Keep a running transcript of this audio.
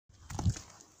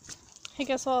Hey,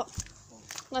 guess what?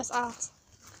 Nice ass.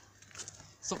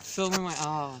 Stop filming my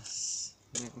ass.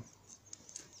 No.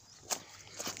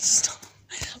 Stop.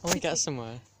 I want to get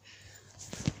somewhere.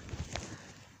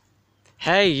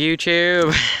 Hey,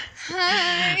 YouTube.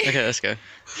 Hi. Okay, let's go.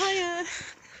 Hiya.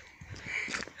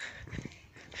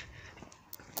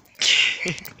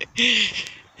 Do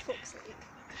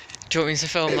you want me to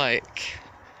film like?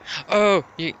 Oh,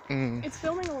 you. It's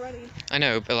filming already. I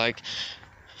know, but like,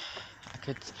 I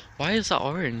could. Why is that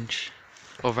orange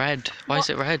or red? Why is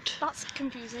it red? That's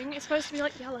confusing. It's supposed to be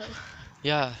like yellow.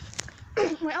 Yeah.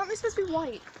 Wait, aren't they supposed to be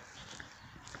white?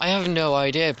 I have no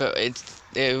idea, but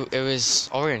it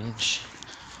was orange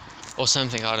or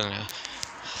something. I don't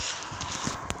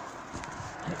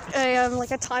know.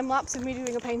 Like a time lapse of me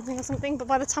doing a painting or something. But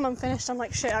by the time I'm finished, I'm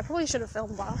like, shit. I probably should have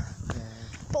filmed that. Yeah.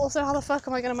 But also, how the fuck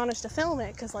am I gonna manage to film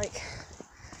it? Because like,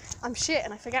 I'm shit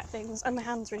and I forget things, and my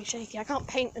hand's really shaky. I can't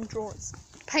paint and draw. It's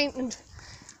paint and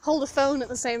hold a phone at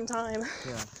the same time.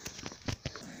 Yeah.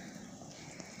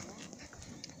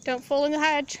 Don't fall in the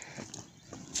hedge.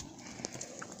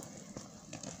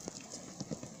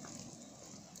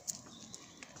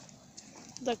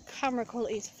 The camera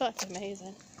quality is fucking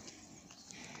amazing.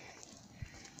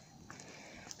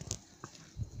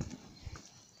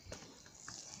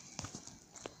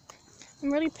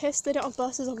 I'm really pissed they don't have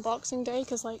buses on Boxing Day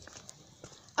because, like,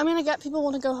 I mean, I get people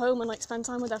want to go home and, like, spend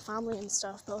time with their family and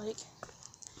stuff, but, like,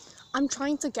 I'm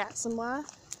trying to get somewhere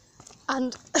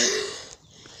and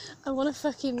I want to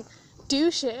fucking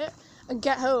do shit and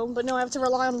get home, but no, I have to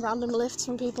rely on random lifts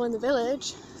from people in the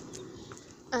village.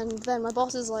 And then my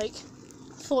boss is like,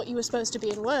 thought you were supposed to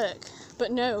be in work,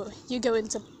 but no, you go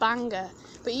into Bangor,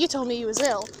 but you told me you was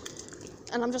ill.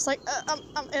 And I'm just like,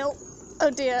 I'm ill, oh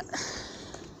dear.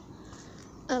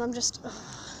 And I'm just,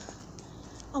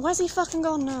 oh, where's he fucking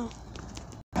gone now?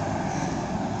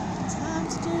 Time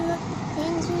to do the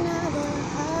things we never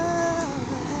had.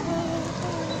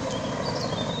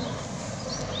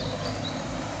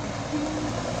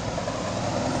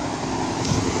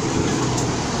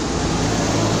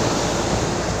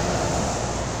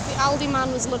 The Aldi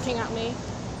man was looking at me.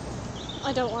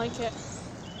 I don't like it.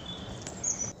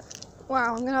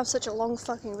 Wow, I'm gonna have such a long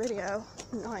fucking video.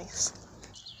 Nice.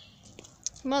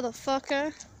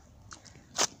 Motherfucker.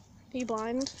 Are you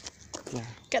blind? Yeah.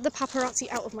 Get the paparazzi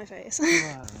out of my face.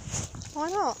 Wow. Why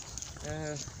not?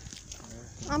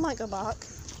 I might go back. Okay.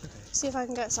 See if I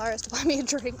can get Cyrus to buy me a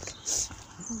drink.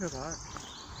 You can go back.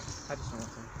 I just want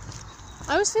to.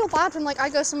 I always feel bad when, like, I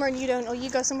go somewhere and you don't, or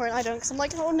you go somewhere and I don't, because I'm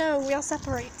like, oh no, we are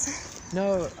separate.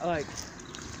 No, like,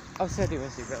 I'll say I do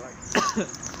miss you, but like,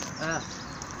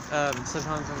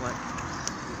 sometimes I'm like,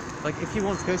 if you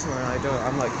want to go somewhere and I don't,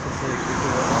 I'm like completely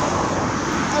cool.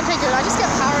 Okay, good. I just get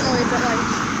paranoid, but like,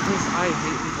 because I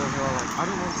hate people who are like, I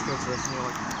don't want to go to this, and you're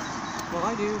like, well,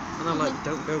 I do, and I'm like,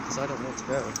 don't go because I don't want to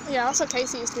go. Yeah, that's what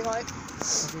Casey used to be like.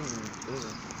 Ew.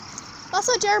 That's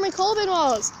what Jeremy Corbyn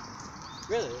was.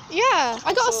 Really? Yeah,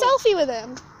 I got a selfie with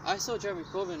him. I saw Jeremy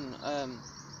Corbyn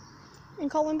In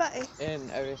Colwyn Bay?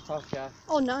 in Erie's Park, yeah.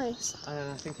 Oh, nice. And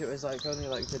then I think it was like only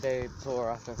like the day before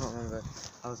or after, I can't remember.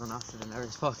 I was on acid in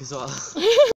Erie's Park as well.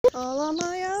 All on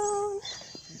my own.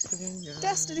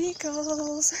 Destiny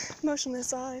calls.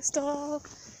 Motionless I stop.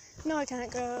 No, I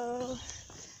can't go.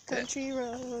 Country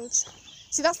roads.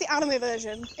 See, that's the anime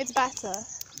version. It's better.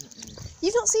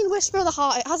 You've not seen Whisper of the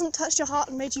Heart. It hasn't touched your heart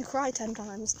and made you cry 10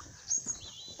 times.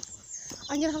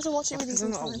 I'm gonna have to watch it with you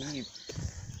sometime.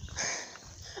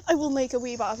 I will make a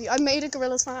weeb out of you. I made a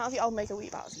Gorillaz fan out of you. I'll make a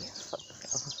weeb out of you.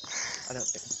 I don't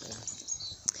think so.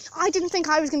 I didn't think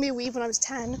I was gonna be a weeb when I was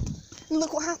 10. And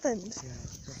look what happened.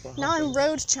 Yeah, Now I'm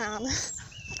Road Chan.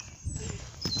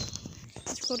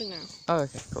 It's recording now. Oh,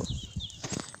 okay, cool.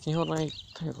 Can you hold my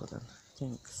table then?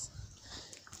 Thanks.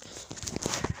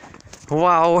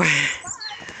 Wow.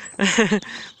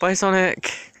 Bye,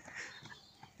 Sonic.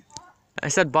 I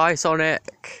said bye,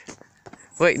 Sonic.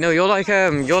 Wait, no, you're like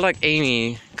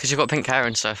Amy, because you've got pink hair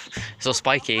and stuff. It's all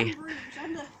spiky.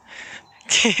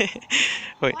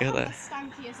 Wait, you're there.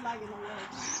 Stankiest leg in the world.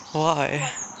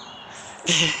 Why?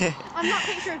 I'm that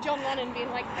picture of John Lennon being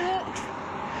like,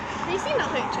 have you seen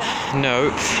that picture? No.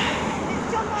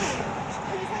 It's John Lennon.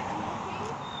 And he's like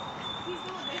walking. He's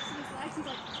got this in his legs. He's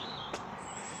like.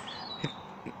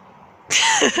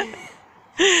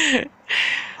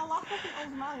 I laugh like an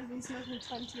old man who's been smoking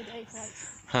 20 a day for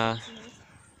like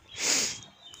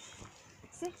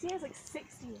 6 years, like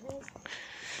 60 years.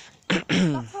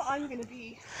 That's what I'm gonna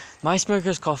be. My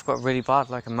smoker's cough got really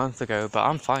bad like a month ago, but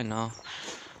I'm fine now.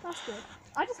 That's good.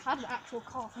 I just had an actual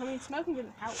cough. I mean, smoking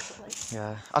didn't help, but like.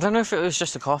 Yeah. I don't know if it was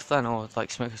just a cough then or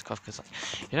like smoker's cough, because like,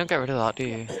 you don't get rid of that, do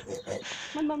you?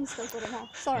 My mum's still good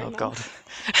enough. Sorry, Oh Mum. God.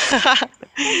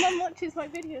 My mum watches my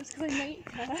videos because I make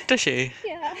her. Does she?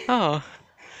 Yeah. Oh.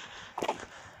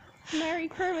 Merry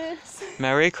Christmas.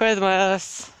 Merry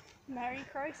Christmas. Merry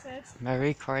Crisis. Merry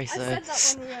I Crisis. said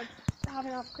that when we were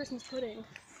having our Christmas pudding,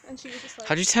 and she was just like,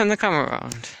 How do you turn the camera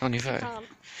around on your phone? can't.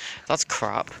 That's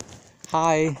crap.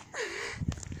 Hi.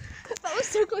 That was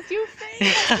so close to your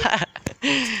face.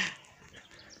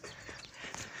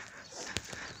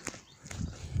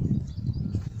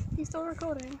 You still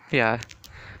recording? Yeah.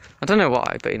 I don't know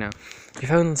why, but you know. Your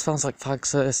phone smells like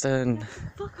fag and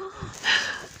Fuck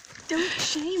off. Don't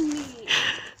shame me.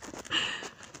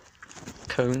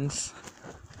 cones.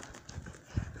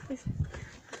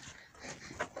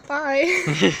 Bye.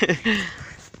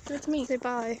 Do it to me. Say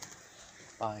bye.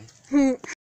 Bye.